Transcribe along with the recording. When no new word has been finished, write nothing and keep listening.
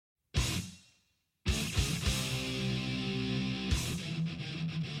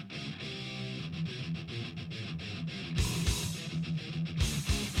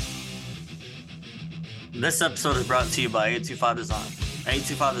This episode is brought to you by 825 Design.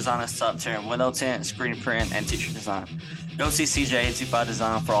 825 Design is top tier in window tint, screen print, and t-shirt design. Go see CJ 825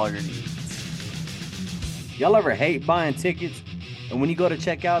 Design for all your needs. Y'all ever hate buying tickets? And when you go to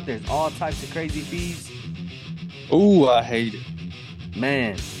check out, there's all types of crazy fees? Ooh, I hate it.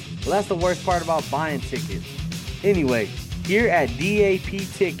 Man, well, that's the worst part about buying tickets. Anyway, here at DAP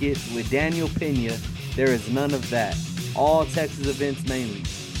Tickets with Daniel Pena, there is none of that. All Texas events mainly.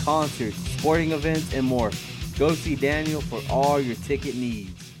 Concerts, sporting events, and more. Go see Daniel for all your ticket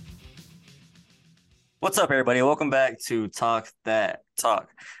needs. What's up, everybody? Welcome back to Talk That Talk.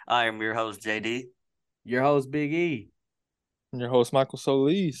 I am your host, JD. Your host, Big E. And your host, Michael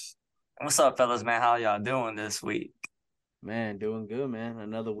Solis. What's up, fellas, man? How y'all doing this week? Man, doing good, man.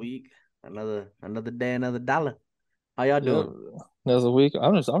 Another week, another day, another dollar. How y'all doing? Another week.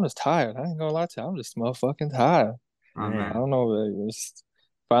 I'm just tired. I ain't gonna lie to you. I'm just motherfucking tired. Man. I don't know. It's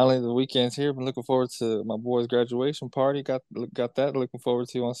finally the weekend's here. Been looking forward to my boy's graduation party. Got that looking forward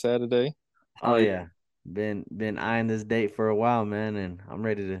to on Saturday. Oh yeah. Been eyeing this date for a while, man, and I'm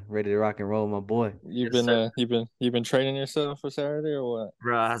ready to rock and roll with my boy. You've Yes, been training yourself for Saturday or what?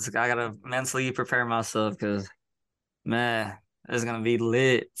 Bro, I gotta mentally prepare myself because, man, it's gonna be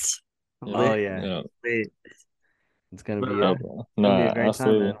lit. Oh yeah. Lit. It's gonna be Yeah, a, bro. gonna be a great time,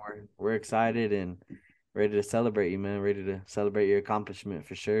 absolutely. man. We're excited and ready to celebrate you, man. Ready to celebrate your accomplishment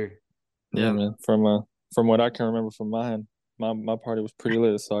for sure. Yeah, man. From what I can remember from mine, my party was pretty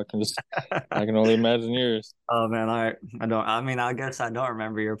lit, so I can only imagine yours. Oh man, I guess I don't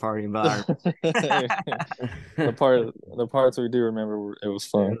remember your party, but The parts we do remember, it was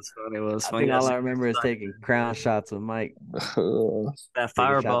fun. It was I fun. think Yes. all I remember is taking crown shots with Mike. That Taking shots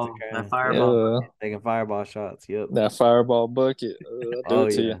fireball, of that crown. fireball. Yeah, Taking fireball shots. Yep. that fireball bucket. I'll do Oh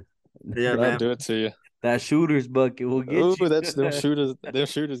it to yeah. you. Yeah, I'll man. do it to you. That shooter's bucket will get Ooh, you. them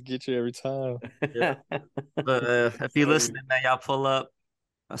shooters get you every time. Yeah. But if you listening, man, y'all pull up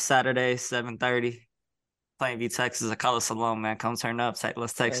a Saturday, 7:30, Plainview, Texas, at Coliseum alone, man. Come turn up.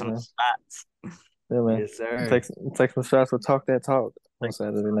 Let's take Yeah, some man. shots. Yeah, man. Yes, sir. Take some shots. We'll talk that talk on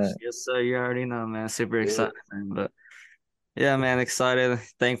Saturday night. Yes, sir. You already know, man. Super Yeah. excited, man. But yeah, man, excited,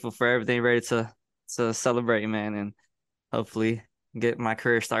 thankful for everything, ready to celebrate, man, and hopefully get my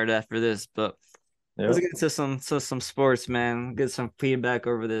career started after this. But let's Yep. get to some sports, man. Get some feedback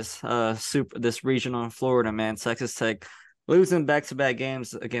over this regional in Florida, man. Texas Tech losing back-to-back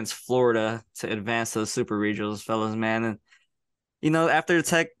games against Florida to advance to the Super Regionals, fellas, man. And after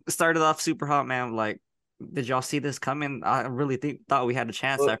Tech started off super hot, man, like, did y'all see this coming? I really thought we had a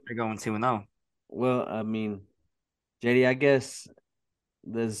chance Well, after going 2-0. well, I mean, JD, I guess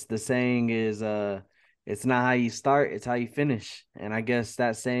the saying is it's not how you start, it's how you finish. And I guess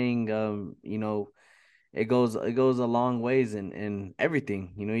that saying it goes a long ways in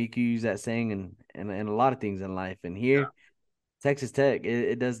everything. You can use that saying in a lot of things in life. And here, Texas Tech,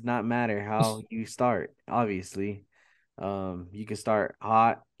 it does not matter how you start, obviously. You can start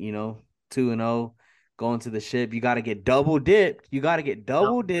hot, 2-0, going to the ship. You got to get double dipped.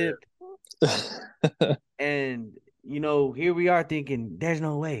 And, here we are thinking, there's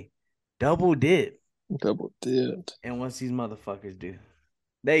no way. Double dip. Double dipped. And what's these motherfuckers do?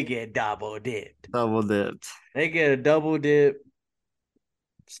 They get double dipped. Double dipped. They get a double dip,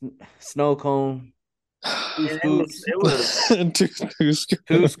 snow cone, two scoops,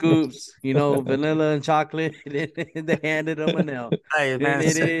 Two scoops, vanilla and chocolate. And they handed them an L. Hey, And man,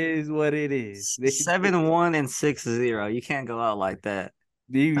 it is what it is. 7-1 and 6-0. You can't go out like that.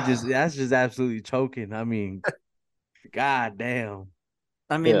 That's just absolutely choking. I mean, god damn.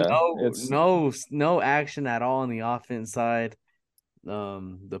 I mean, Yeah. No action at all on the offense side.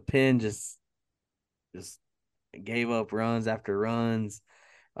 The Pen just gave up runs after runs.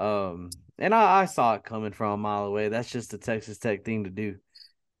 And I saw it coming from a mile away. That's just the Texas Tech thing to do.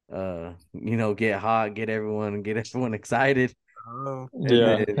 Get hot, get everyone excited.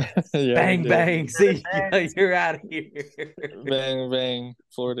 Yeah. Yeah, bang bang. See, you're out of here. Bang bang,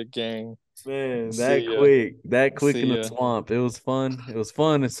 Florida gang. Man, See ya. that quick See in the ya. swamp. It was fun. It was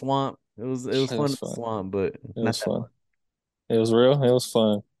fun in swamp. It was fun in the fun. swamp, but It not was that fun. fun. It was real. It was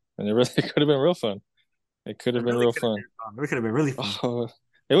fun, and it really could have been real fun. It could have been real fun. It could have been really fun. Oh,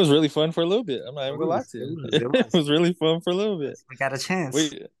 it was really fun for a little bit. I'm not even gonna lie to you. It was really fun for a little bit. We got a chance.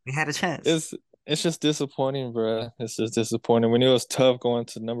 We had a chance. It's just disappointing, bro. It's just disappointing. We knew it was tough going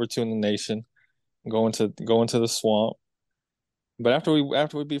to number 2 in the nation, going to the swamp. But after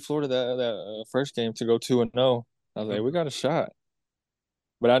we beat Florida that first game to go 2-0, I was like, we got a shot.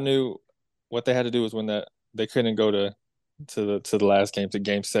 But I knew what they had to do was when they couldn't go to the last game, to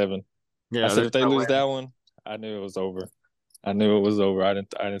game 7. Yeah, I said if they lose that one, I knew it was over. I knew it was over. I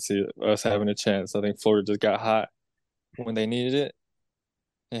didn't see us having a chance. I think Florida just got hot when they needed it,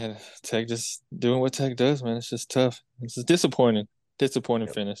 and Tech just doing what Tech does, man. It's just tough. It's just disappointing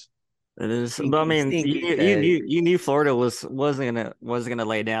finish. It is, but I Stinky, mean, stinky Tech. you knew Florida wasn't gonna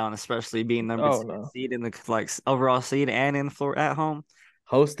lay down, especially being number Oh 10 no, seed in the overall seed and in Florida at home,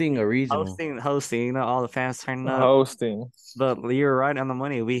 Hosting a regional. hosting. You know, all the fans turning up. hosting. But you're right on the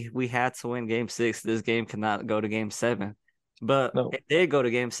money. We had to win Game 6. This game could not go to Game 7, but No, it did go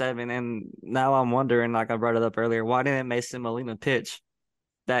to Game 7. And now I'm wondering, like I brought it up earlier, why didn't Mason Molina pitch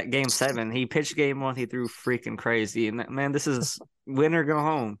that Game 7? He pitched Game 1. He threw freaking crazy. And man, this is win or go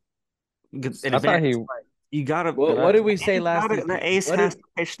home. I thought Advance. he. Like, you gotta. What did we say last The TP? ace has to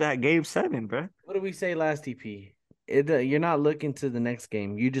pitch that Game 7, bro. What did we say last TP? You're not looking to the next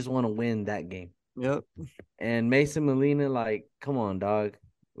game. You just want to win that game. Yep. And Mason Molina, like, come on, dog.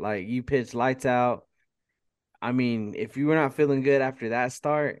 Like, you pitch lights out. I mean, if you were not feeling good after that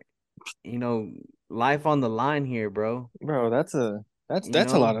start, life on the line here, bro. Bro, that's a You a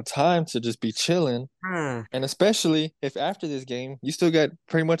know, lot of time to just be chilling, A and especially if after this game you still got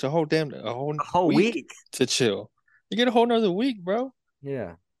pretty much a whole whole week week. to chill. You get a whole nother week, bro.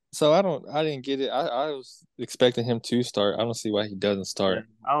 yeah. So I didn't get it. I was expecting him to start. I don't see why he doesn't start.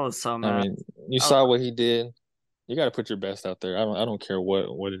 I was so I mad. mean, you I saw what he did. You got to put your best out there. I don't care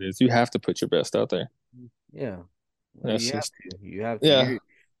what it is. You have to put your best out there. Yeah. That's You have just to. You have to.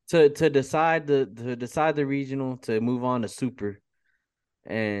 yeah. To decide the regional to move on to super,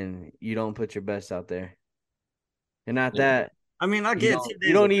 and you don't put your best out there. And not Yeah. that I mean, I get 2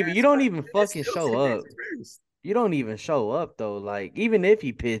 days. you don't even It's fucking still show 2 days up. of rest. You don't even show up though. Like, even if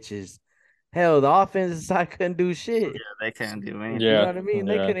he pitches, hell, the offensive side couldn't do shit. Yeah, they can't do anything. You know Yeah. what I mean?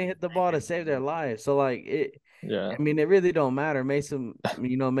 They Yeah. couldn't hit the ball to save their lives. So like Yeah. I mean, it really don't matter. Mason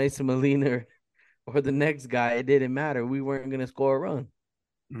Molina or the next guy, it didn't matter. We weren't gonna score a run.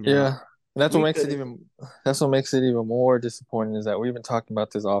 Yeah. And that's what We makes it could've- even more disappointing is that we've been talking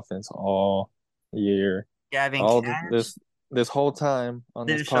about this offense all year. Gavin All Cash this whole time on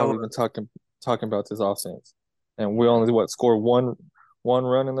this didn't pod show we've been up. talking about this offense. And we only score one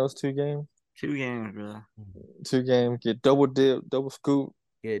run in those 2 games. 2 games, bro. 2 games, get double dip, double scoop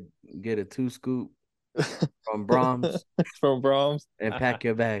get a 2 scoop from Brahms from Brahms and pack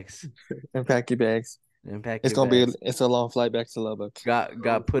your bags. and pack your bags. And pack It's your gonna bags. it's a long flight back to Lubbock.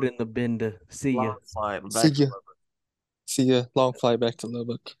 Got put in the bender. See ya. Long flight back See to ya. Lubbock. See ya. Long flight back to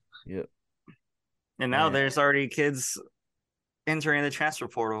Lubbock. Yep. And now Man. there's already kids entering the transfer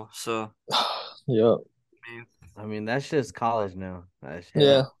portal. So Yep. I mean, that's just college now.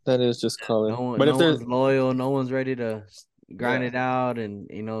 Yeah, that is just college. But if there's one's loyal, no one's ready to grind Yeah. it out and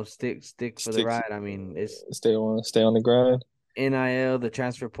stick for the Stick- ride. I mean, it's stay on the grind. NIL, the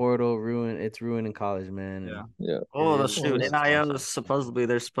transfer portal, it's ruining college, man. Yeah. Yeah. Oh, It is- shoot. it's NIL awesome. is supposedly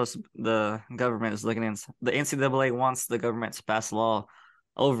the government is looking in. The NCAA wants the government to pass a law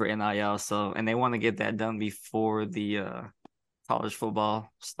over NIL. So, and they want to get that done before the college football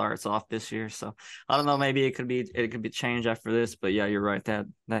starts off this year. So I don't know. Maybe it could be changed after this. But yeah, you're right. That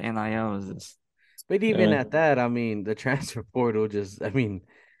NIL is just. But even Yeah. at that, I mean, the transfer portal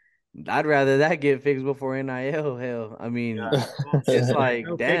I'd rather that get fixed before NIL. Hell, I mean, it's like,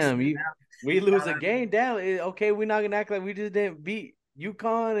 No damn, fixing we lose a game. Damn, okay, we're not gonna act like we just didn't beat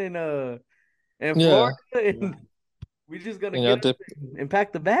UConn and Yeah. Florida, and we just gonna And y'all get up and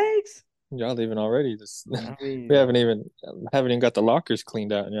pack the bags. y'all leaving already. I mean, We haven't even got the lockers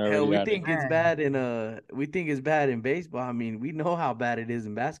cleaned out and you're hell, already we out think there. it's bad in baseball. I mean, we know how bad it is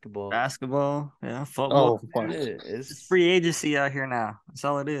in basketball. Basketball, yeah, football. Oh, fuck. Shit, It's free agency out here now. That's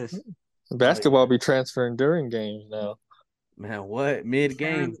all it is. Basketball be transferring during games now. Man, what mid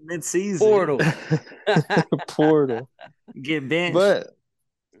game Mid season. portal? Portal. Get benched.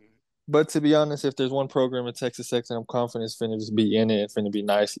 But to be honest, if there's one program in Texas Tech that I'm confident is finna just be in it, it's finna be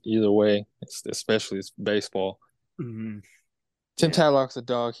nice either way, especially it's baseball. Mhm. Tim Tadlock's a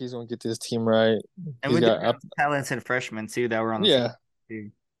dog. He's gonna get this team right. And He's we got got talented freshmen too that were on the yeah,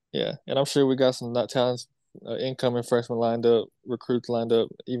 team. yeah, and I'm sure we got some not talents, incoming freshmen lined up, recruits lined up,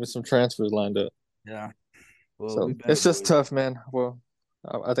 even some transfers lined up. Yeah. Well, So we better it's just go. tough, man. Well,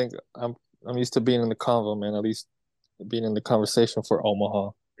 I think I'm used to being in the convo, man. At least being in the conversation for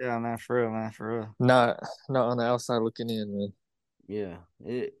Omaha, Yeah, man, for real, man, for real. not on the outside looking in, man. Yeah,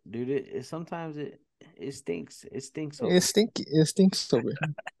 it sometimes it stinks. It stinks. It stinks over.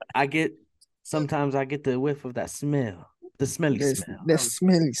 Sometimes I get the whiff of that smell, the smelly smell, That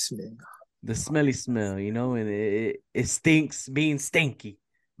smelly smell. the smelly smell, and it stinks being stinky.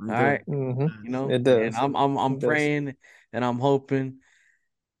 All right, Mm-hmm. you know, It does. and I'm It does. praying and I'm hoping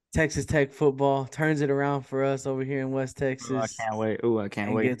Texas Tech football turns it around for us over here in West Ooh, I Texas can't wait. Ooh, I can't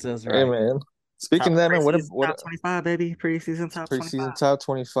and wait. gets us Hey right. man. Speaking Top of that, man, preseason top 25, baby. Preseason top 25. preseason top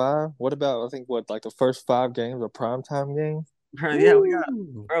 25? What about I think what like the first 5 games are primetime games? Bro, yeah,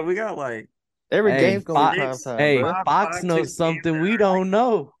 Woo! we got like Every Hey, game's gonna be Fox. prime time, Hey, bro. Fox six knows games something that we are like, don't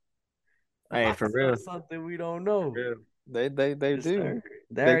know. hey, for Fox real. knows something we don't For know. real. They Yes, do. sir.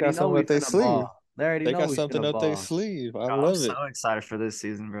 They They already got know something we up their finna sleeve. ball. They already They know got we something finna up their ball. sleeve. I Bro, I'm love so it. excited for this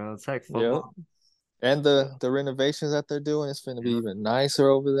season, bro. Tech Yep. football. And the renovations that they're doing, it's gonna be Yeah, even nicer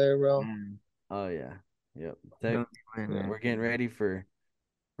over there, bro. man. Oh yeah. Yep. Gonna Tech, be great, Yeah. man. we're getting ready for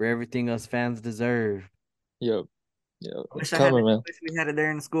everything us fans deserve. Yep. Yep. I It's wish I had coming, that. man. Wish we had it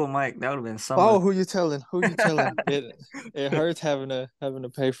there in school, Mike. That would have been so Oh, much. who you telling? Who you telling? It hurts having to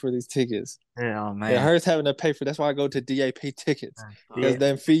pay for these tickets. Yeah, oh It man. hurts having to pay for. That's why I go to DAP tickets because Yeah.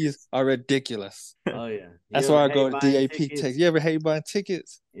 them fees are ridiculous. Oh yeah. That's You why ever I hate go to buying DAP tickets? tickets. You ever hate buying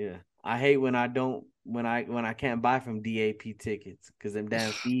tickets? Yeah. I hate when I don't when I can't buy from DAP tickets because them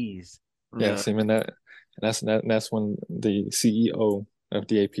damn fees. Yeah, Yeah. see, man, that's when the CEO of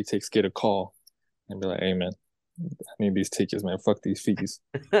DAP tickets get a call and be like, "Hey, man, I need these tickets, man. Fuck these fees.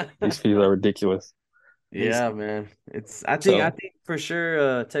 These fees are ridiculous." Yeah, man. It's I So, think for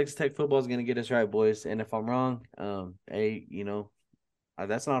sure Texas Tech football is gonna get us right, boys. And if I'm wrong, hey,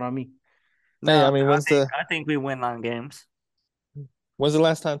 that's not on me. hey, No, I mean, I think we win 9 games. when's the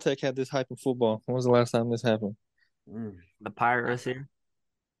last time Tech had this hype in football? When was the last time this happened? Mm. The Pirates here.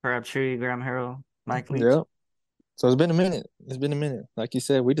 Crabtree, Graham Harrell, Mike Leach. Yeah. So it's been a minute. It's been a minute. Like you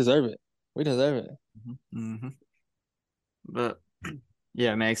said, we deserve it. We deserve it. Mm-hmm. But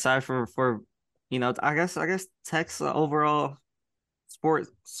yeah, man, excited for I guess Tech's overall sport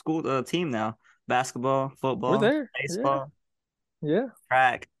school team now. Basketball, We're football, there. Yeah. baseball, Yeah.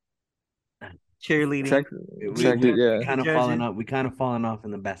 track, cheerleading. Track, We track. Yeah. kind of falling Judges. off. We kind of falling off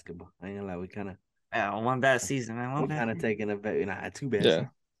in the basketball. I ain't gonna lie. Yeah, one bad season, man. One We bad kind of season. taking a back. Too bad. Yeah.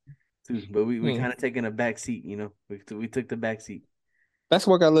 Too, but we Hmm. kind of taking a back seat. We took the back seat. That's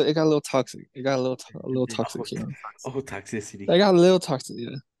what it got a little toxic. It got a little toxic here. Toxicity. They got a little toxic. Yeah.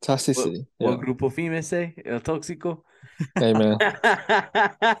 What Toxicity. what Yeah. grupo Fime say? El tóxico. Hey man.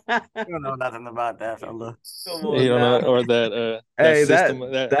 You don't know nothing about that, fella. Come You on don't know now. or that Hey, that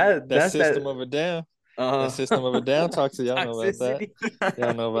that's that system of a down. uh That system of a down toxic. Y'all know about that. toxicity.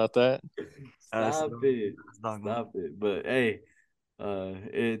 Y'all know about that. Stop it. That's dogma. Stop it. But hey,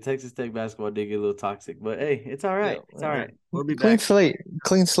 Texas Tech basketball did get a little toxic. But hey, it's all Yeah. right. It's all right. We'll be Clean back. slate.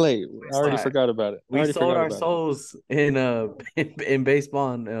 Clean slate. I All already right. forgot about it. I We already sold forgot our about it. souls in in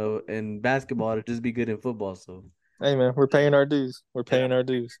baseball and basketball to just be good in football. So Hey man, we're paying our dues. We're paying our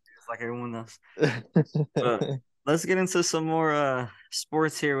dues. It's like everyone else. But let's get into some more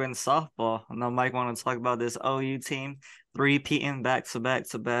sports here in softball. I know Mike wanted to talk about this OU team three-peating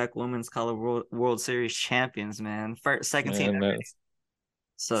back-to-back Women's College World Series champions, man. Second team Man, ever. that's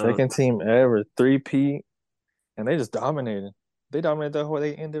So second team ever, 3P, and they just dominated. They dominated the whole.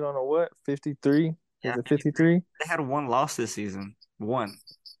 They ended on a what? 53? yeah, Was it 53? they had one loss this season. One.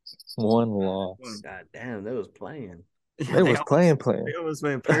 One loss. God damn, they was playing. Yeah, They was playing. they almost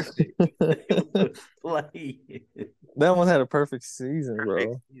went perfect. They was playing. That one had a perfect season, Perfect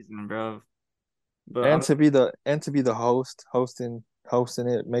bro. season, bro. But And to be the hosting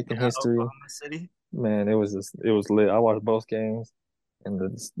it, making history. Oklahoma City. Man, it was lit. I watched both games, and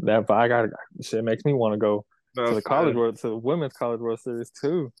I got shit makes me want to go Bro, to the Women's College World Series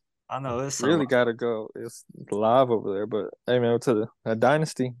too. I know it's so Really got to go. It's live over there, but hey man, a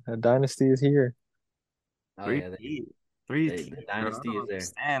dynasty is here. Oh three yeah, P. Three the P. Bro. I dynasty don't is there.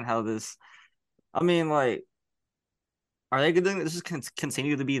 understand how this. I mean, like, are they going to just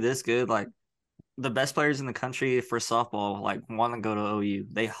continue to be this good? Like, the best players in the country for softball, like, want to go to OU.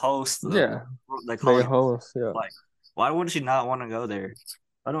 They host Yeah, the they college. host. Yeah, Like, why wouldn't you not want to go there?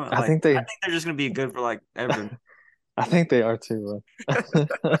 I don't I like. think I think they're just gonna be good for like ever. I think they are too.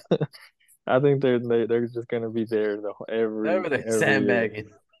 I think they're just gonna be there They're every year.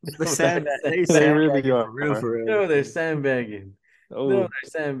 sandbagging. They really are. for real, for real. No, they're sandbagging. No, Oh, they're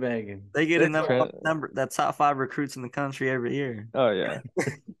sandbagging. They get That's enough why- that top 5 recruits in the country every year. oh yeah,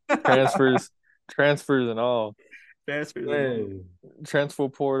 transfers and all, Transfers and all. Man, transfer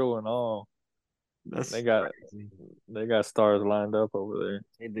portal and all. That's They got stars lined up over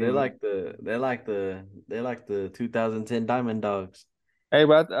there. they're like the 2010 Diamond Dogs. Hey,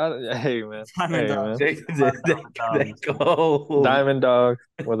 but hey man, Diamond hey Dogs. man, They go. Diamond Dogs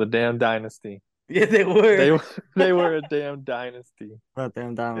was a damn dynasty. Yeah, they were. They were a damn dynasty. About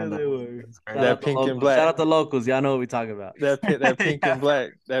them Yeah, Diamond they Dogs. were. That pink and black. Shout out to locals. Y'all know what we talking about. That pink Yeah. and black.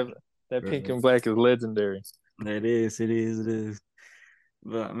 That pink and black is legendary. It is.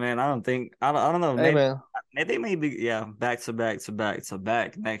 But man, I don't know. Hey Maybe man, they may be back to back to back to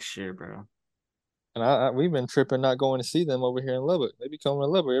back next year, bro. and we've been tripping not going to see them over here in Lubbock. They be coming to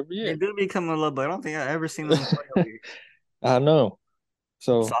Lubbock every They year. do become a little, but I don't think I ever seen them play over here. I know.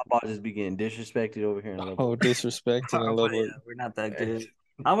 So, Softball just be getting disrespected over here in oh, Lubbock. disrespected in But yeah, Lubbock. we're not that good.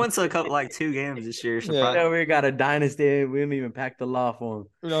 I went to a couple like 2 games this year. Yeah, Yeah, Surprised. we got a dynasty. We don't even pack the law for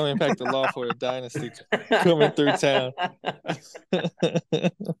we don't impact the law for a dynasty him. coming through town.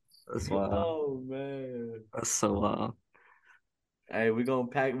 That's wild. Oh man. That's so wild. Hey, we gonna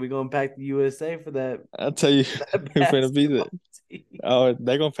pack the USA for that, I tell you, that who's gonna be the basketball team. oh,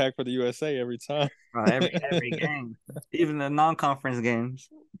 they're gonna pack for the USA every time. Every game, even the non-conference games.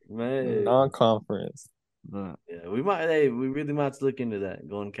 Man. Non-conference, But Yeah, we really might have to look into that.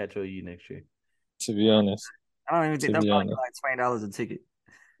 Go and catch OU next year. to be honest. I don't even think To they'll be probably honest. get like $20 a ticket.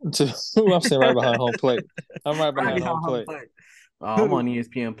 I'm sitting right behind home plate. I'm right Right behind home behind home plate. plate. Oh, I'm on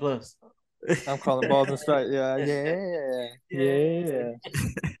ESPN Plus. I'm calling balls and strikes. Yeah, yeah.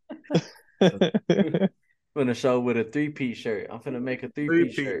 Finna show with a three-piece shirt. I'm finna make a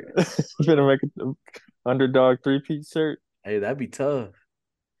three-piece Three-peat. shirt. Gonna make an underdog 3-piece shirt. Hey, that'd be tough.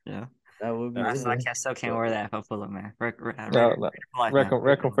 Yeah. That would be I tough. still can't wear that if I pull up, man. No, Life, man.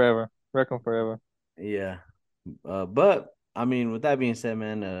 wreck 'em forever. Wreck 'em forever. Yeah. But I mean, with that being said,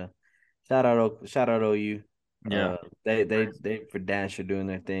 man, shout out OU. Yeah. They for damn sure doing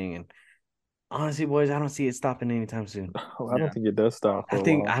their thing, and honestly, boys, I don't see it stopping anytime soon. Oh, I don't think it does stop for I a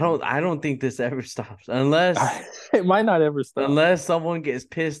think while. I don't think this ever stops unless It might not ever stop. someone gets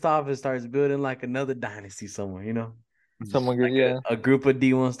pissed off and starts building like another dynasty somewhere, you know. Someone Like get a group of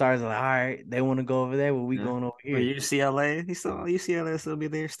D1 stars are like, all right, they want to go over there, but we Yeah. going over Or here. UCLA. UCLA will still be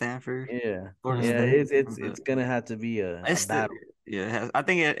there. Stanford. Yeah. Florida Yeah, State. it's gonna have to be a It's still, battle. I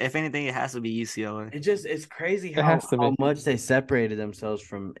think if anything, it has to be UCLA. It's crazy It has to how be. much they separated themselves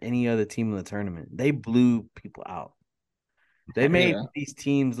from any other team in the tournament. They blew people out. They made Yeah. these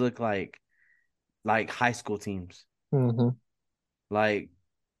teams look like high school teams. Mm-hmm. Like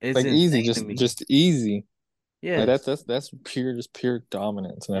it's Like easy, insane to me. just easy. Yeah, Like that's pure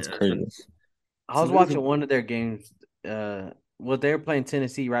dominance, and that's Yeah, crazy. I was watching one of their games. Well, they were playing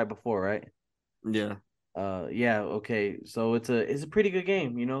Tennessee right before, right? Yeah. Yeah, okay. So it's a pretty good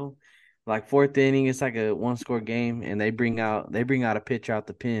game, you know. Like fourth inning, it's like a one score game, and they bring out a pitcher out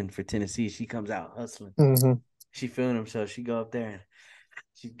the pen for Tennessee. She comes out hustling. Mm-hmm. She feeling herself. She go up there and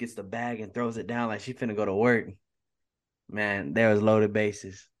she gets the bag and throws it down like she finna go to work. Man, there was loaded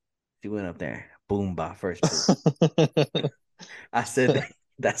bases. She went up there, boom by first pitch. I said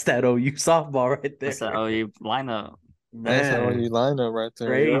that's that OU softball right there. That's the OU lineup. That's how Man, you line up right there.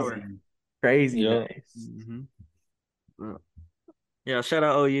 crazy Yeah. nice. Mm-hmm. Yeah, shout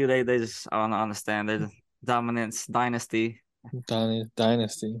out OU. They just I don't understand. They're the dominance dynasty.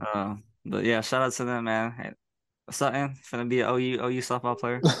 Dynasty. But yeah, shout out to them, man. Hey, something finna be an OU softball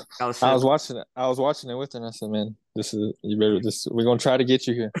player. I was watching it. I was watching it with her, and I said, "Man, this is you better. This we're gonna try to get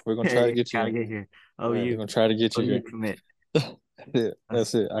you here. We're gonna try to get you Gotta here. get here. We're OU. gonna try to get you OU here. commit.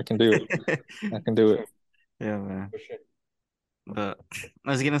 That's it. I can do it. I can do it. Yeah, man. But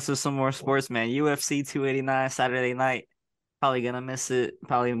let's get into some more sports, man. UFC 289 Saturday night. Probably gonna miss it.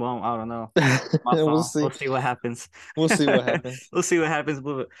 Probably won't. I don't know. We'll see. We'll see what happens. We'll see what happens. We'll see what happens.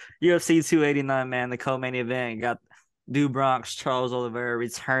 But UFC 289, man, the co-main event got Do Bronx, Charles Oliveira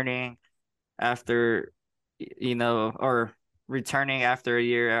returning after, or returning after a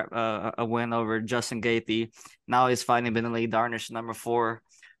year, a win over Justin Gaethje. Now he's fighting Benelli Darnish, number 4,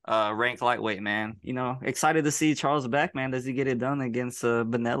 ranked lightweight, man. Excited to see Charles back, man. Does he get it done against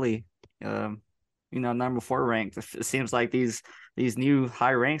Benelli? Number 4 ranked. It seems like these new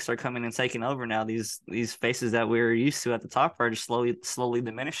high ranks are coming and taking over now. These faces that we were used to at the top are just slowly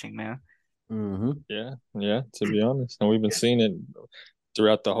diminishing, man. Mm-hmm. Yeah. To be honest, and we've been seeing it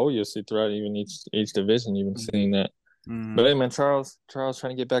throughout the whole UFC, throughout even each division. You've been seeing that. Mm-hmm. But hey, man, Charles trying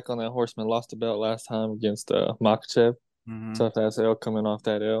to get back on that horseman. Lost the belt last time against Makhachev. Mm-hmm. Tough ass L coming off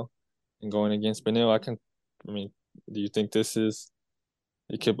that L and going against Benil. Do you think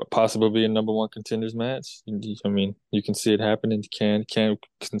it could possibly be a number 1 contenders match? I mean, you can see it happening. You can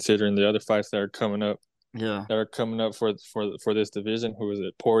considering the other fights that are coming up. Yeah. That are coming up for this division. Who is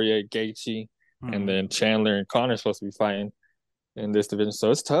it? Poirier, Gaethje, and then Chandler and Conor supposed to be fighting in this division.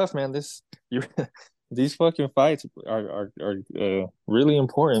 So it's tough, man. These fucking fights are really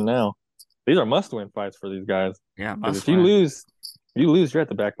important now. These are must-win fights for these guys. Yeah, because if you lose, you're at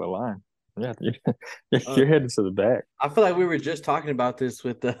the back of the line. Yeah, you're headed to the back. I feel like we were just talking about this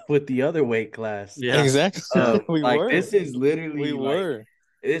with the other weight class. Yeah, exactly. We were. This is literally were.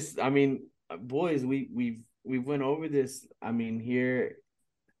 This. I mean, boys, we went over this. I mean, here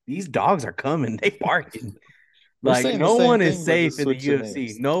these dogs are coming. They barking. We're Like saying the no same one is thing, but safe just in the switching UFC.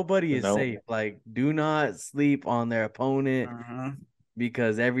 names. Nobody is No. safe. Like, do not sleep on their opponent Mhm.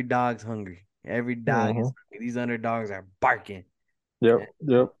 because every dog's hungry. Every dog is Mhm. hungry. These underdogs are barking. Yep.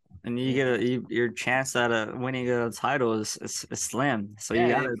 Yep. And your chance at winning a title is slim. So you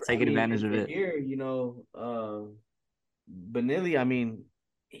Yeah, gotta take advantage and of for it. here, Benelli, I mean,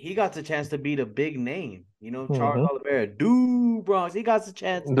 he got the chance to beat a big name. Charles Mhm. Oliveira, dude, Bronx. He got the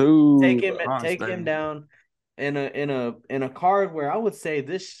chance to Dude. Bronx, take him baby. down in a card where I would say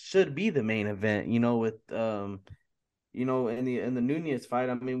this should be the main event. With in the Nunez fight.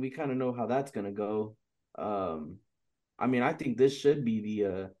 I mean, we kind of know how that's gonna go. I mean, I think this should be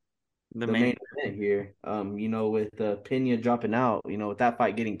The the main main event here. With Pena dropping out, with that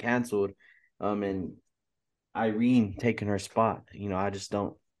fight getting canceled, and Irene taking her spot. I just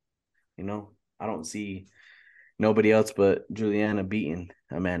don't. I don't see nobody else but Juliana beating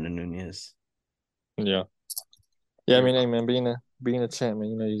Amanda Nunez. Yeah. Yeah. I mean, hey man, being a champ, man,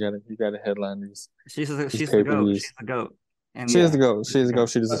 you gotta headline these she's the pay per goat. views. She's the goat. And She is Yeah. the goat. She she's is the the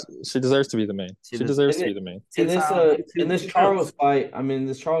goat. goat. She deserves to be the main. She She does deserves In to this be the main. in this in this two Charles goats. fight, I mean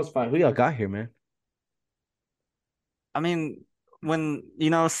this Charles fight, who y'all got here, man? I mean, when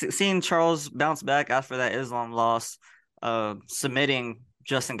seeing Charles bounce back after that Islam loss, submitting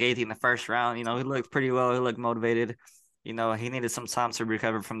Justin Gaethje in the first round, he looked pretty well. He looked motivated. He needed some time to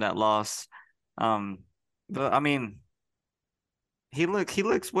recover from that loss. Um, but I mean, he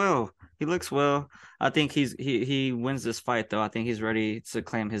looks well. He looks well. I think he wins this fight though. I think he's ready to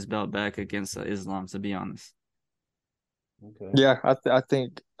claim his belt back against Islam. To be honest. Okay. Yeah, I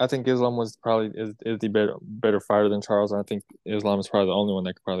think Islam is the better fighter than Charles. And I think Islam is probably the only one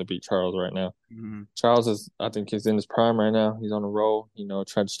that could probably beat Charles right now. Mhm. Charles I think he's in his prime right now. He's on a roll.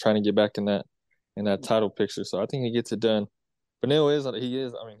 Just trying to get back in that title picture. So I think he gets it done. But Neil he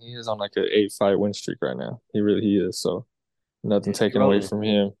is on like an 8-fight win streak right now. He is. So nothing Yeah, he taken away rolling. from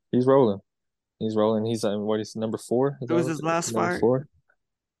him. He's rolling. He's rolling. He's number 4? Is Who that was what his last number fight? 4?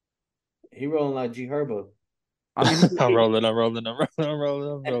 He rolling like G Herbo. I mean, I'm rolling. I'm rolling. I'm rolling. I'm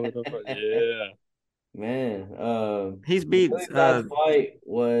rolling. I'm rolling. I'm rolling. Yeah. Man, he's beat Billy's last fight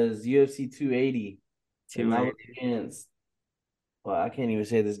was UFC 280, and that was 280. against. Well, I can't even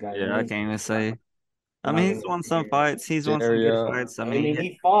say this guy's Yeah, I name. can't even say. I'm I not mean, gonna he's won sit some here. fights. He's won some Jerry. good fights. I I mean, mean,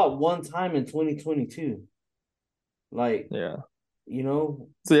 he fought one time in 2022. Like, Yeah. you know,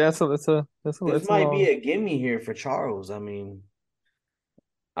 So yeah, so this it's a might be long. a gimme here for Charles. I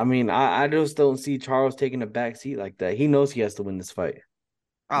just don't see Charles taking a back seat like that. He knows he has to win this fight.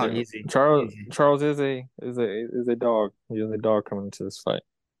 oh, Yeah. easy, Charles easy. Charles is a dog. He is a dog coming into this fight.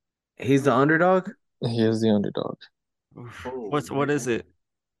 He's the underdog. He is the underdog. Oof. Oh What is man. it?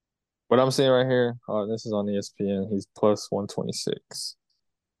 What I'm seeing right here, this is on ESPN. He's plus 126.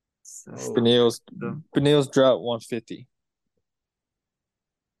 Oh, Benil's So, Benil's dropped 150.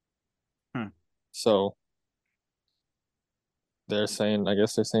 hmm. So I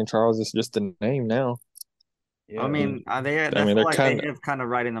guess they're saying Charles is just a name now. I yeah. mean, they I I mean, feel they're like they kind of. have kind of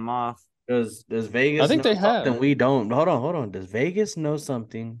writing them off. Does I Vegas think know they have. something we don't? Hold on. Does Vegas know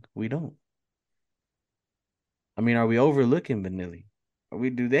something we don't? I mean, are we overlooking Vanilli?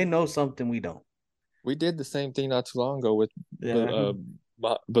 Do they know something we don't? We did the same thing not too long ago with Yeah.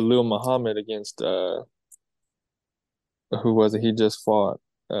 Belil Muhammad against who was it? He just fought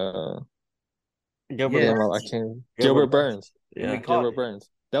Gilbert Yeah, damn, I Burns. can't. Gilbert Gilbert Burns. Burns. and we Yeah. caught Gilbert it. Burns.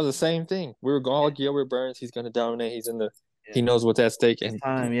 That was the same thing. We were all Yeah, Gilbert Burns. He's gonna dominate. yeah. He knows what's at stake, This and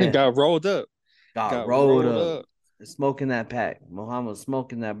time, yeah, got rolled up. got Got rolled rolled up, up, smoking that pack. Muhammad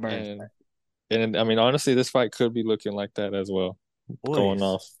smoking that Burns and pack. I mean, honestly, this fight could be looking like that as well. Going Boys,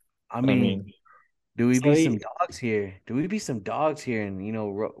 off. I I mean, mean, do we So be some dogs here? Do we be some dogs here and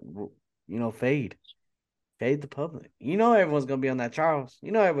fade the public? Everyone's gonna be on that Charles.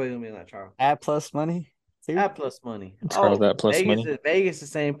 Everybody's gonna be on that Charles. add plus money too. At plus money. Charles Oh, that plus Vegas money. is Vegas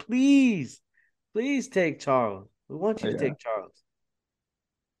is saying, please take Charles. We want you to Yeah. take Charles.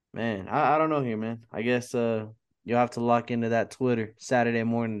 Man, I don't know here, man. I guess you'll have to lock into that Twitter Saturday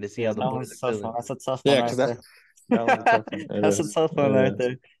morning to see Yeah, how the that boys one's are a tough feeling. one. That's a tough one Yeah, right because there. That one's a tough one. it That's a is. tough one right It is.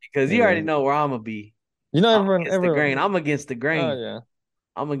 there. Because you It already is. know where I'm gonna be. You know, I'm everyone, against the grain. everyone. I'm against the Oh grain. yeah,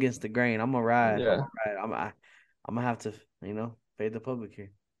 I'm against the grain. I'm gonna ride. yeah, I'm gonna have to, fade the public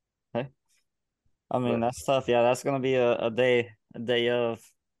here. Okay. I mean, But that's tough. Yeah, that's gonna be a day of,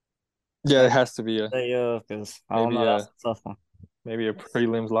 yeah. It has to be because I don't maybe know. a That's a tough one. maybe a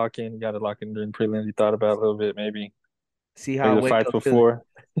prelims lock in. You got to lock in during prelims. You thought about a little bit, maybe see how I maybe the wake fights up feeling. before.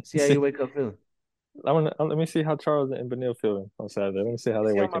 See how you wake up feeling. Let me see how Charles and Benil feeling on Saturday. Let me see how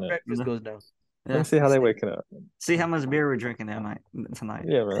they're See how my waking up. breakfast goes down. Let me see how they waking up. See how much beer we're drinking tonight.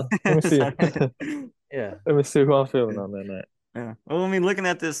 Yeah, bro. Let me see. Yeah. Let me see who I'm feeling on that night. Yeah. Well, I mean, looking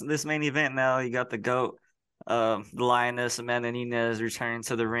at this main event now, you got the GOAT, the Lioness Amanda Nunes returning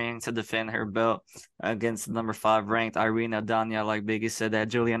to the ring to defend her belt against the number 5 ranked Irene Aldana. Like Biggie said, that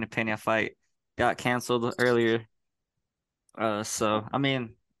Juliana Pena fight got canceled earlier. So I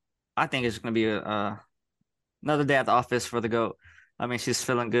mean, I think it's gonna be another day at the office for the GOAT. I mean, she's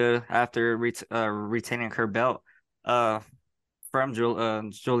feeling good after retaining her belt. From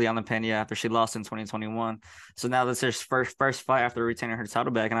Juliana Pena after she lost in 2021. So now that's her first fight after retaining her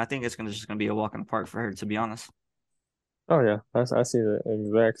title back, and I think it's just gonna be a walk in the park for her, to be honest. Oh yeah, I see the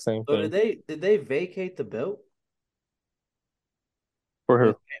exact same So thing. did they vacate the belt For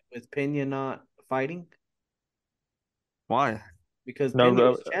her? with Pena not fighting? Why? Because No,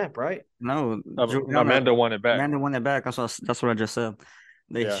 Pena was champ, right? No, Amanda won it back. Amanda won it back. That's what I just said.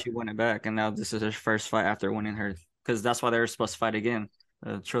 Yeah. She won it back, and now this is her first fight after winning her. Because that's why they were supposed to fight again.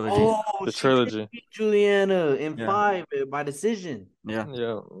 The trilogy. Oh, The she trilogy. did beat Juliana in Yeah. 5 by decision. Yeah.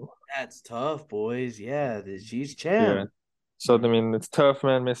 Yeah. That's tough, boys. Yeah, she's champ. Yeah. So I mean, it's tough,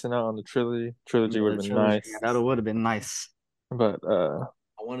 man, missing out on the trilogy. Trilogy would have been nice. Yeah, that would have been nice. But I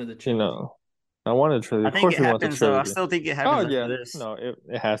wanted the trilogy. you know, I wanted a trilogy. I Of think course it we want the happens though. I trilogy. still think it happens Oh after yeah. this. No,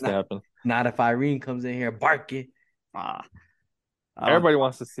 it has to happen. Not if Irene comes in here barking. Everybody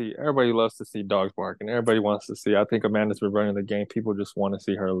wants to see. Everybody loves to see dogs barking. Everybody wants to see. I think Amanda's been running the game. People just want to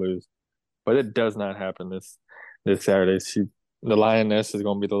see her lose, but it does not happen this Saturday. The Lioness is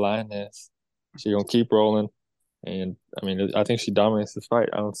going to be the Lioness. She's going to keep rolling, and I mean, I think she dominates this fight.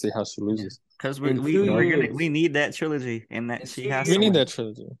 I don't see how she loses. Because In 2 years. we need that trilogy, and that she has. We to need win. that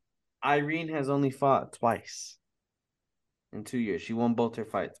trilogy. Irene has only fought twice in 2 years. She won both her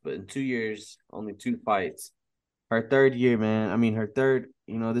fights, but in 2 years, only 2 fights. Her third year, man. I mean, her third,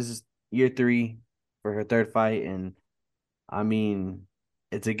 this is year 3 for her third fight. And I mean,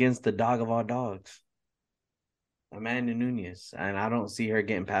 it's against the dog of all dogs, Amanda Nunes. And I don't see her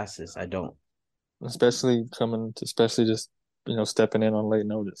getting past this. I don't. Especially just, stepping in on late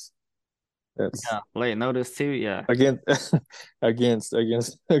notice. That's late notice too. Yeah. against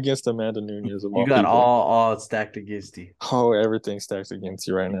Amanda Nunes. You got all stacked against you. Oh, everything stacked against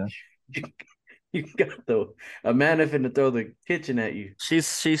you right now. You got Amanda finna throw the kitchen at you.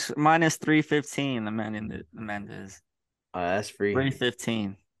 She's minus 315. Amanda is. That's free.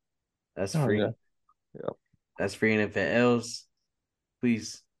 315. That's free. Yeah. Yep. That's free. And if it else,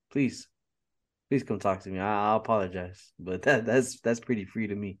 please come talk to me. I'll apologize, but that's pretty free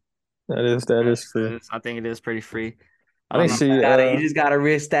to me. That is free. I think it is pretty free. I think you just gotta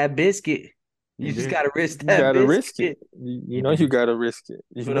risk that biscuit. You just gotta risk that. You gotta risk it. You know you gotta risk it.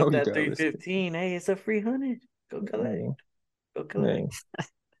 You put know up you that gotta 315. Hey, it's a free 100. Go collect. Go collect.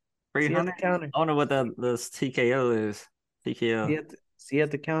 300 counter. I don't know what this TKO is. TKO. See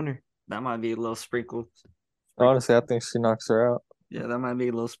at the counter. That might be a little sprinkle. Honestly, I think she knocks her out. Yeah, that might be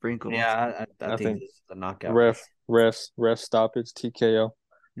a little sprinkle. Yeah, I think this is a knockout. Ref stoppage, TKO.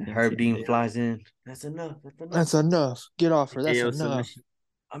 Herb Dean flies in. That's enough. That's enough. Get off her. That's enough. Submission.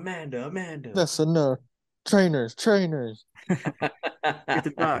 Amanda. That's enough. Trainers. Get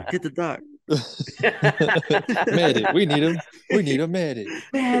the doc. Medic. We need him. We need a medic.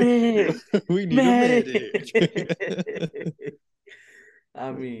 We need a medic.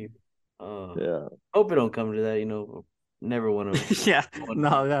 I mean, yeah. Hope it don't come to that, Never want to. Yeah.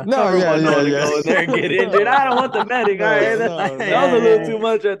 No. Go in there and get injured. I don't want the medic. All right. That was a little too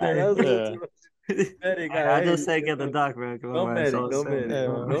much right there. That was a little too much. Medic, I just say get the doc, bro. No medic,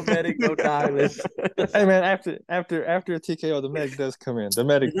 no die. Hey man, after a TKO, the medic does come in. The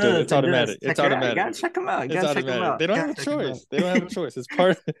medic does. It's automatic. It's automatic. You gotta check him out. It's automatic. They don't have a choice. They don't have a choice. It's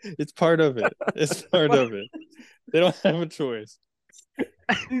part of it. It's part of it. They don't have a choice.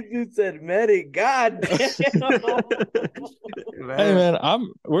 You said medic. God damn. Hey man,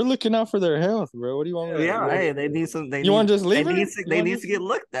 we're looking out for their health, bro. What do you want? Yeah, hey, they need some. You want to just leave it? They need to get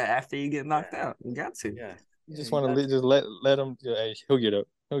looked at after you get knocked out. You got to. Yeah. You just want to just let him. Hey, he'll get up.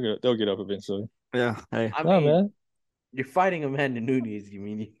 They'll get up eventually. Yeah. Hey. I mean, man, you're fighting Amanda Nunes. You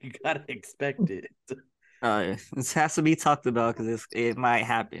mean you gotta expect it. This has to be talked about because it might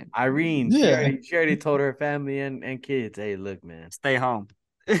happen. Irene, she already told her family and kids, "Hey, look, man, stay home.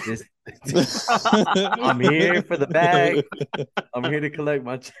 I'm here for the bag. I'm here to collect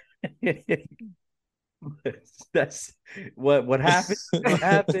my check." That's what happened. What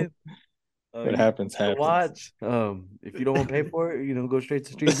happened? What happens. Watch. If you don't want to pay for it, go straight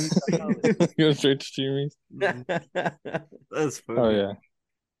to Streamies. Go straight to Streamies. That's funny. Oh yeah.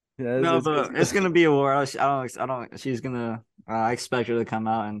 No, but it's gonna be a war. I don't. She's gonna. I expect her to come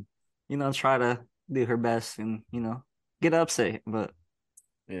out and try to do her best and get upset, but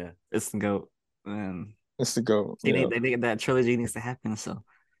Yeah. it's the GOAT, and It's the GOAT. they need that trilogy needs to happen. So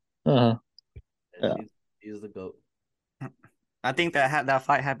Uh-huh. Yeah. Yeah. She's the GOAT. I think that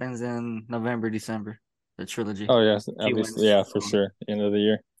fight happens in November, December. The trilogy. Oh yes, She obviously, wins. yeah, for sure. End of the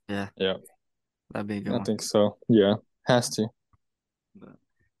year. Yeah, Yeah, that'd be a good I one. think so. Yeah, has to. But,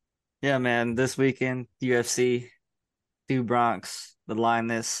 yeah, man. This weekend, UFC, two Bronx, the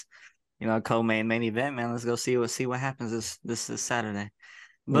Lioness, co-main event, man. Let's go see what happens this Saturday.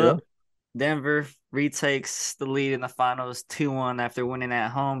 Yeah. But Denver retakes the lead in the finals 2-1 after winning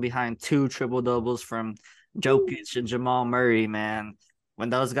at home behind two triple doubles from Jokic and Jamal Murray, man. When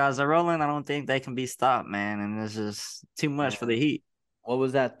those guys are rolling, I don't think they can be stopped, man. And it's just too much for the Heat. What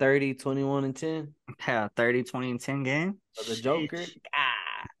was that? 30, 21, and 10? Yeah, 30, 20, and 10 game. For the Joker?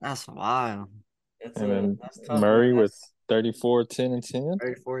 That's wild. And That's then tough, Murray man. with 34, 10, and 10.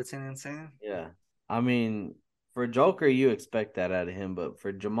 34, 10, and 10. Yeah. I mean, for Joker, you expect that out of him, but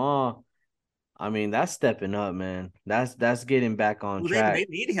for Jamal, I mean, that's stepping up, man. That's getting back on Well, track. they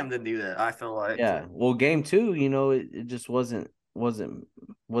need him to do that, I feel like. Yeah. Well, game 2, it just wasn't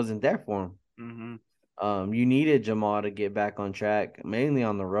there for him. Mm-hmm. You needed Jamal to get back on track, mainly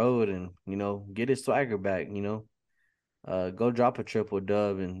on the road, and get his swagger back. Go drop a triple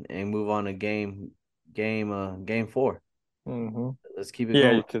dub and move on to game 4. Mm-hmm. Let's keep it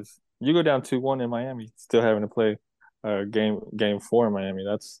Yeah, going. because you go down 2-1 in Miami, still having to play game 4 in Miami.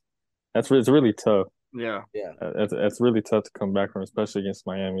 It's really tough. Yeah. Yeah. That's really tough to come back from, especially against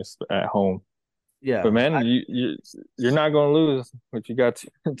Miami at home. Yeah. But man, you're not gonna lose, but you got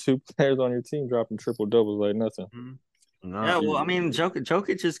two players on your team dropping triple doubles like nothing. Mm-hmm. Yeah, well, I mean,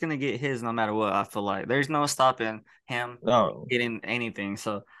 Jokic is gonna get his no matter what. I feel like there's no stopping him getting anything.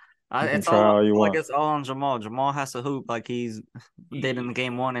 So it's all on Jamal. Jamal has to hoop like he's did in the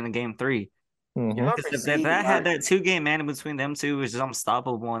game 1 and in game 3. Mm-hmm. If that had that 2-game man in between them two is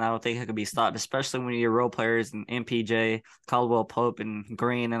unstoppable, and I don't think it could be stopped, especially when your role players and MPJ, Caldwell Pope, and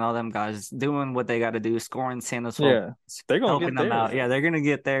Green and all them guys doing what they got to do, scoring 10 or 12, they're gonna helping get them theirs. out. Yeah, they're gonna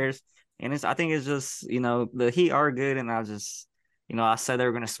get theirs. And I think it's just, the Heat are good, and I just, I said they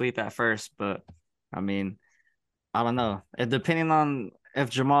were gonna sweep at first, but I mean, I don't know. Depending on if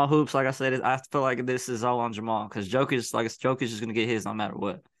Jamal hoops, like I said, I feel like this is all on Jamal because Jokic is gonna get his no matter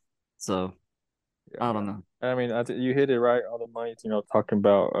what. So I don't know. I mean, I think you hit it right on the money. Talking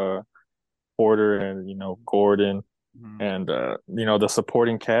about Porter and Gordon and the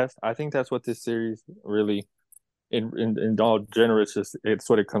supporting cast. I think that's what this series really, in all generous, it's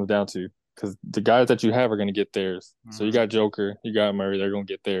what it comes down to. Because the guys that you have are going to get theirs. So you got Joker, you got Murray, they're going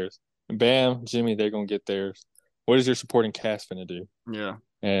to get theirs. Bam, Jimmy, they're going to get theirs. What is your supporting cast going to do? Yeah.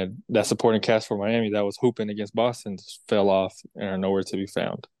 And that supporting cast for Miami that was hooping against Boston just fell off and are nowhere to be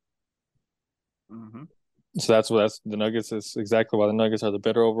found. Mm-hmm. So that's the Nuggets is exactly why the Nuggets are the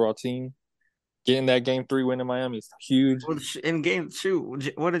better overall team. Getting that game 3 win in Miami is huge. Well, in game 2,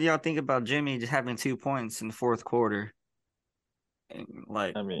 what did y'all think about Jimmy just having 2 points in the fourth quarter?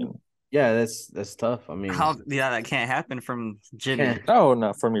 I mean, yeah, that's tough. I mean, that can't happen from Jimmy. Oh,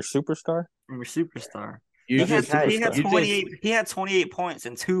 not from your superstar. From your superstar. He had 28. He had 28 points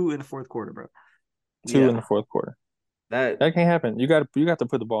and 2 in the fourth quarter, bro. 2 in the fourth quarter. That can't happen. You got to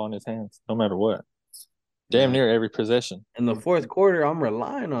put the ball in his hands, no matter what. Damn near every possession. In the fourth quarter, I'm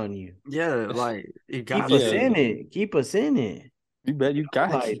relying on you. Yeah, like you got keep us in it. Keep us in it. You bet you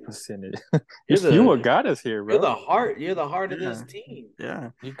gotta keep us in it. You what got us here, bro. You're the heart of this team.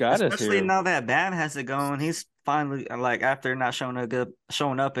 Yeah, you got us here. Especially now that Bam has it going. He's finally after not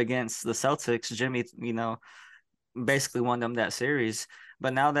showing up against the Celtics. Jimmy, basically won them that series.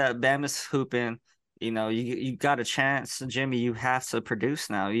 But now that Bam is hooping, you got a chance, Jimmy. You have to produce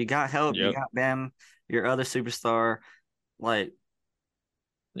now. You got help. Yep. You got Bam, your other superstar.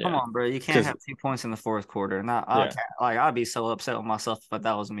 Come on, bro. You can't have 2 points in the fourth quarter. I'd be so upset with myself if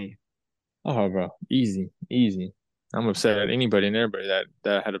that was me. Oh, bro, easy. I'm upset at anybody and everybody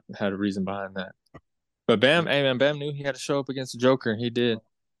that had a reason behind that. But Bam knew he had to show up against the Joker. He did.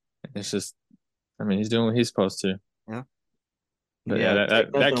 It's just, I mean, he's doing what he's supposed to. Yeah. But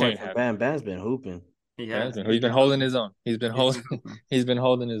that can't happen. Bam's been hooping. He's been holding his own. He's been holding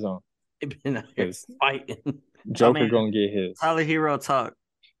his own. He's been out here fighting. Joker gonna get his. Tyler Hero talk.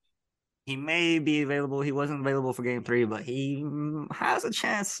 He may be available. He wasn't available for game 3, but he has a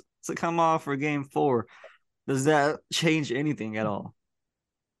chance to come off for game 4. Does that change anything at all?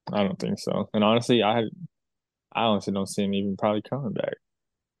 I don't think so. And honestly, I honestly don't see him even probably coming back.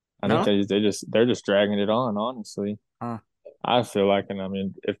 I think they're just dragging it on, honestly. I feel like, and I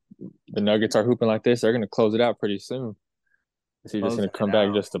mean, if the Nuggets are hooping like this, they're going to close it out pretty soon. Is he just Closing gonna come it back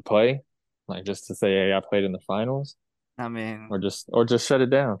out. just to play, like just to say, "Hey, I played in the finals," I mean, or just shut it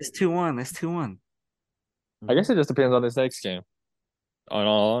down? it's 2-1. It's 2-1. I guess it just depends on this next game. On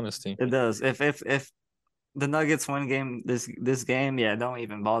all honesty, It does. If the Nuggets win this game, yeah, don't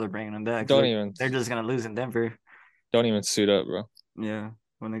even bother bringing them back. don't even They're just gonna lose in Denver. don't even suit up, bro. Yeah,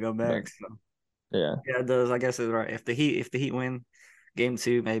 when they go But back. So yeah, yeah, it does. I guess it's right. If the Heat win game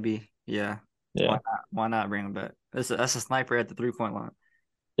 2, maybe. Yeah. yeah, Why not bring them back? That's a sniper at the 3-point line.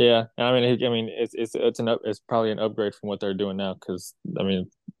 yeah. And I mean, it's probably an upgrade from what they're doing now because I mean,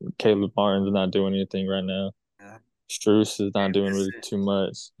 Caleb Martin's not doing anything right now. Yeah. Struess is not doing really too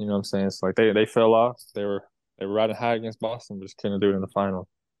much. You know what I'm saying? It's like they fell off. They were riding high against Boston, but just couldn't do it in the final.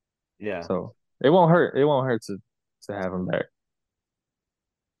 Yeah. So it won't hurt. It won't hurt to have him back.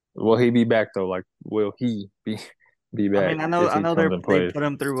 Will he be back though? Like, will he be I back mean, I if he know comes and they plays? put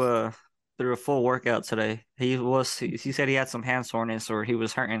him through a full workout today. He said he had some hand soreness or he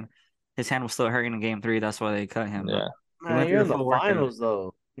was hurting. His hand was still hurting in game 3. That's why they cut him. But Yeah, he Man, went you're through a in the full workout. finals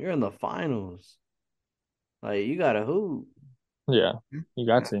though. You're in the finals. Like you gotta hoop. yeah. You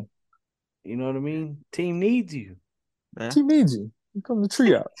got to. You know what I mean? Team needs you. Yeah. Team needs you. You come to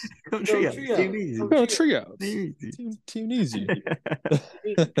trios. Come Go trio. trio. Team easy. Go Come to trio. trios. Team needs you.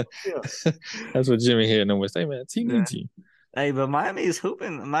 Trio. That's what Jimmy hitting them with. Hey man, team Yeah. needs you. Hey, but Miami is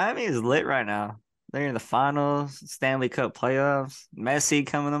hooping. Miami is lit right now. They're in the finals, Stanley Cup playoffs. Messi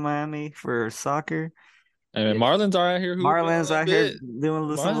coming to Miami for soccer. I mean, Marlins are out here hooping a Marlins little out here bit.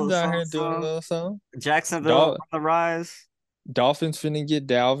 doing some Marlins little out something, here doing a something. little something. Jacksonville on Dol- the rise. Dolphins finna get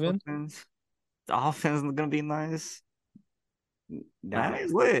Dalvin. Dolphins. Dolphins gonna be nice. Nah.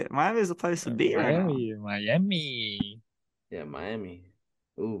 Miami's lit. Miami's the place to be right now. Miami. Yeah, Miami.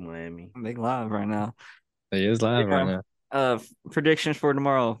 Ooh, Miami. Big live right now. He is live right Yeah. now. Predictions for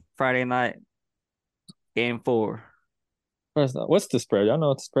tomorrow, Friday night, game 4. What's the spread? Y'all know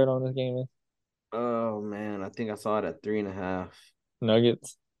what the spread on this game is? Oh man, I think I saw it at 3.5.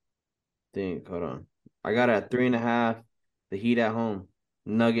 Nuggets. Hold on. I got it at 3.5. The Heat at home.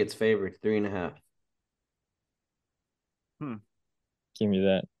 Nuggets favored 3.5. Give me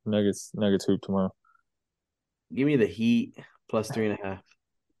that. Nuggets hoop tomorrow. Give me the Heat plus 3.5.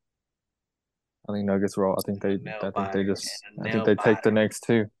 I think Nuggets roll. I think they take the next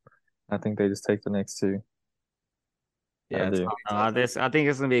two. I think they just take the next two. Yeah, I do. I think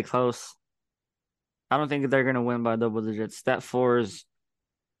it's gonna be close. I don't think they're gonna win by double digits. Step 4 is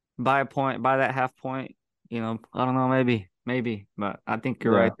by a point, by that half point. I don't know, maybe, but I think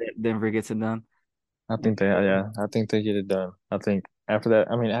you're right that Denver gets it done. I think they get it done. I think after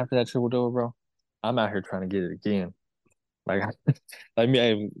that triple double, bro, I'm out here trying to get it again. Like,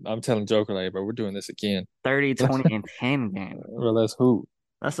 I'm telling Joker, like, bro, we're doing this again. 30, 20, and 10 game. Bro, let's hoop.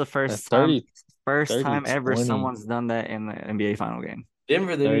 That's the first 30, time ever 20. someone's done that in the NBA final game.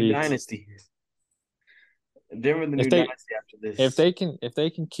 Denver, the 30. new dynasty. Denver, the new dynasty after this. If they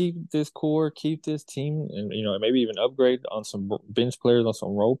can keep this core, keep this team, and maybe even upgrade on some bench players, on some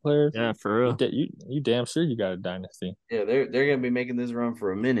role players. Yeah, for real. You damn sure you got a dynasty. Yeah, they're gonna be making this run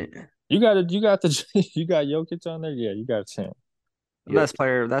for a minute. You got Jokic on there. Yeah, you got a chance. Best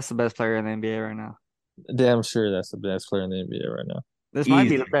player. That's the best player in the NBA right now. Damn sure that's the best player in the NBA right now. This might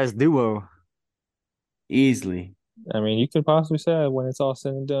be the best duo. Easily. I mean, you could possibly say that when it's all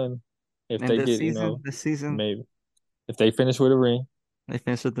said and done. If And they this get, this season, maybe if they finish with a ring, they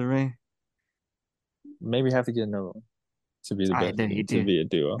finish with the ring. maybe have to get another one to be the best to be a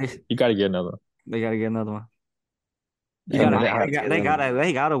duo. You got to get another one. They got to get another one. They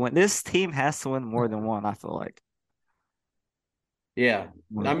gotta win. This team has to win more than one. I feel like. Yeah,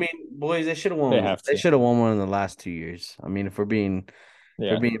 I mean, boys, they should have won. They should have won one in the last 2 years. I mean, if we're being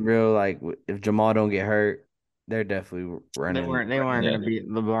real, like if Jamal don't get hurt, they're definitely running. They weren't gonna beat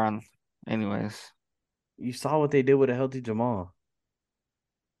LeBron, anyways. You saw what they did with a healthy Jamal.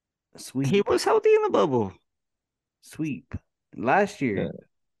 Sweep. He was healthy in the bubble. Sweep last year. Yeah.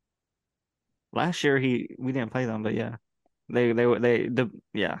 Last year we didn't play them, but yeah, I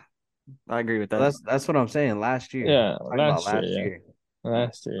agree with that. Well, that's what I'm saying. Last year. Yeah,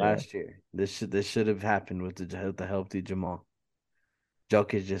 last year. This should have happened with the healthy Jamal.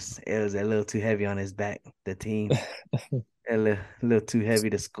 Jokic it was a little too heavy on his back. The team a little too heavy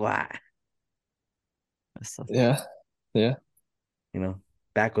to squat. Yeah.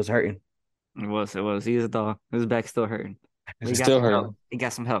 Back was hurting. It was. He's a dog. His back's still hurting. It's still hurting. He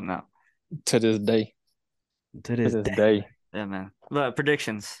got some help now. To this day. To this day. Yeah, man. But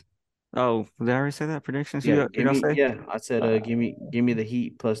predictions. Oh, did I already say that? Predictions? Yeah, I said give me the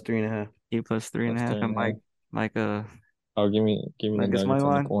Heat plus 3.5. Heat plus 3.5. And Mike Oh, give me the Nuggets Nuggets money on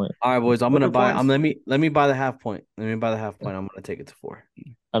the line? point. All right, boys. I'm What gonna the buy. points? Let me buy the half point. Let me buy the half point. I'm gonna take it to 4.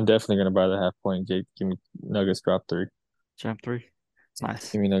 I'm definitely gonna buy the half point. Give me Nuggets drop 3. Jump 3.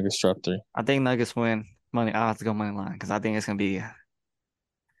 Nice. Give me Nuggets drop 3. I think Nuggets win. Money. I'll have to go money line because I think it's gonna be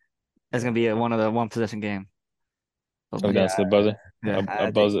one of the one possession game. Comes down to the buzzer. Yeah.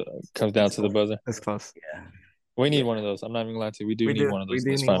 A buzzer comes down to the buzzer. It's close. Yeah. We need one of those. I'm not even gonna lie to you. We do need one of We those do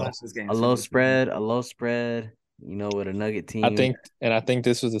in this need one of finals. those games. A low spread. You know, with a Nugget team. I think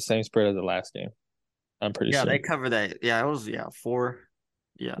this was the same spread as the last game. I'm pretty Yeah, sure. they covered that. Yeah, it was 4.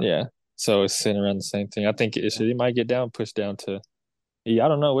 Yeah. Yeah. So it's sitting around the same thing. I think it might get pushed down to. Yeah, I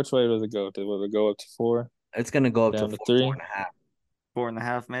don't know which way does it go. Will it go up to 4? It's gonna go up down to to 4, 3, 4.5.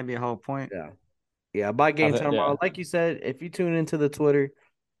 4.5, maybe a whole point. Yeah. Yeah. By game time tomorrow. Like you said, if you tune into the Twitter,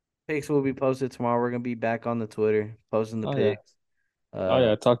 picks will be posted tomorrow. We're gonna be back on the Twitter posting the picks.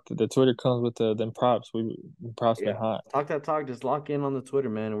 Yeah. The Twitter comes with them props. Props been hot. Talk that talk. Just lock in on the Twitter,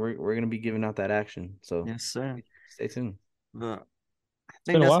 man. And we're gonna be giving out that action. So yes, sir. Stay tuned. But it's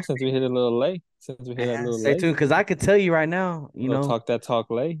been a while since we hit a little lay. Stay tuned, because I could tell you right now, talk that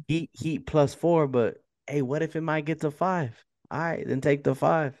talk lay. Heat +4, but hey, what if it might get to 5? All right, then take the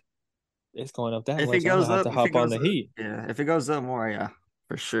 5. It's going up that if much. it goes I'm gonna have up, to hop on the Heat. Yeah, if it goes up more, yeah,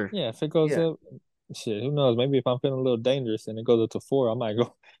 for sure. Yeah, if it goes up, shit, who knows? Maybe if I'm feeling a little dangerous and it goes up to 4, I might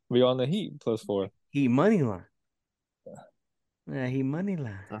go be on the Heat +4. Heat money line. Yeah, Heat money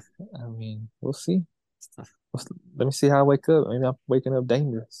line. I mean, we'll see. Let me see how I wake up. Maybe I'm waking up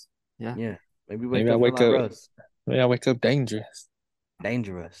dangerous. Yeah. Maybe I wake up. Maybe I wake up dangerous.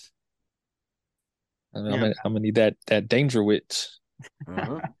 Dangerous. I'm gonna need that danger witch.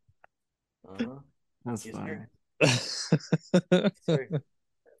 That's fine.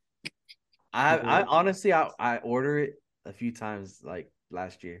 I honestly I order it a few times like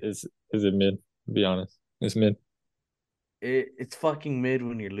last year. Is it mid? Be honest, it's mid. It's fucking mid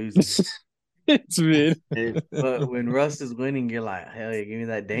when you're losing. It's mid. But when Russ is winning, you're like, hell yeah, give me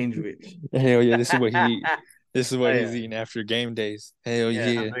that danger witch. Hell yeah, this is what he's eating after game days. Hell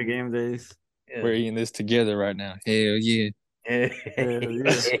yeah. After game days. Yeah. We're eating this together right now. Hell yeah. Hell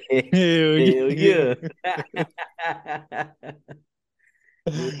yeah.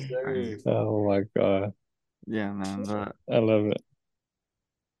 Yes, oh my god. Yeah, man. But I love it.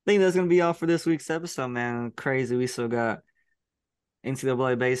 I think that's gonna be all for this week's episode, man. Crazy. We still got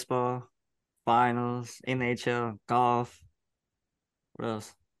NCAA baseball, finals, NHL, golf. What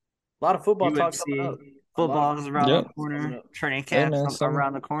else? A lot of football talk coming up. Football is around the corner. Training camp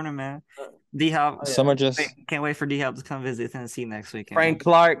around the corner, man. D-Hop. Summer can't wait for D-Hop to come visit Tennessee next weekend. Frank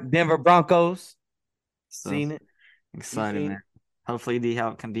Clark, Denver Broncos. Seen it. Excited, man. Hopefully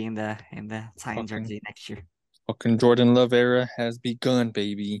D-Hop can be in the Titan jersey next year. Fucking Jordan Love era has begun,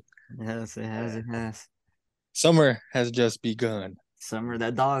 baby. Yes, it has. It has. Summer has just begun. Summer,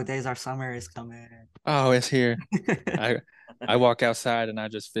 that dog days, our summer is coming. Oh, it's here. I walk outside and I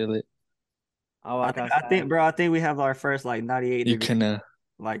just feel it. I think we have our first 98 you degree, can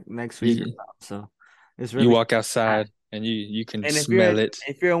next week. So it's really you walk outside and you can smell it.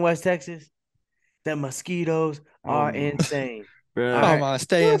 If you're in West Texas, the mosquitoes are insane. Bro. Come on,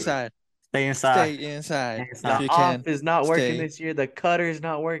 stay inside. Stay inside. Stay inside. The off is not working this year. The cutter is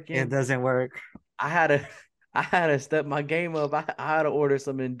not working. It doesn't work. I had to step my game up. I had to order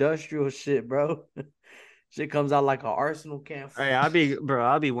some industrial shit, bro. Shit comes out like an Arsenal camp. Hey,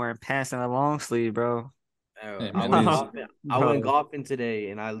 I'll be wearing pants and a long sleeve, bro. I went golfing today,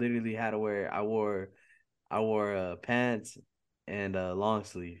 and I literally had to wear. I wore pants and a long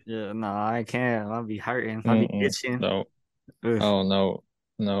sleeve. Yeah, no, I can't. I'll be hurting. I'll be itching. No. Oh no.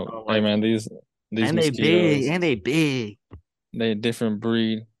 Hey man, these and mosquitoes, they big. They a different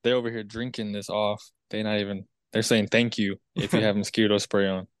breed. They over here drinking this off. They're saying thank you if you have mosquito spray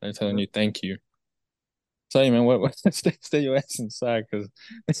on. They're telling you thank you. So, hey man, what stay your ass inside, because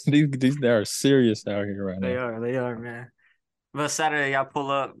these they are serious out here right now. They are, man. But Saturday, y'all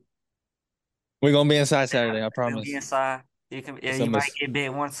pull up. We're gonna be inside Saturday, I promise. We'll be inside. You can, you might get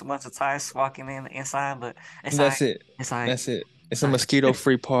bit once or twice walking inside, but that's it. That's it. It's a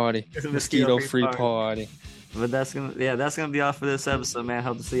mosquito-free party. It's a mosquito-free party. But that's gonna be all for this episode, man.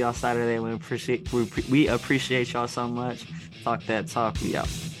 Hope to see y'all Saturday. We appreciate y'all so much. Talk that talk. We out.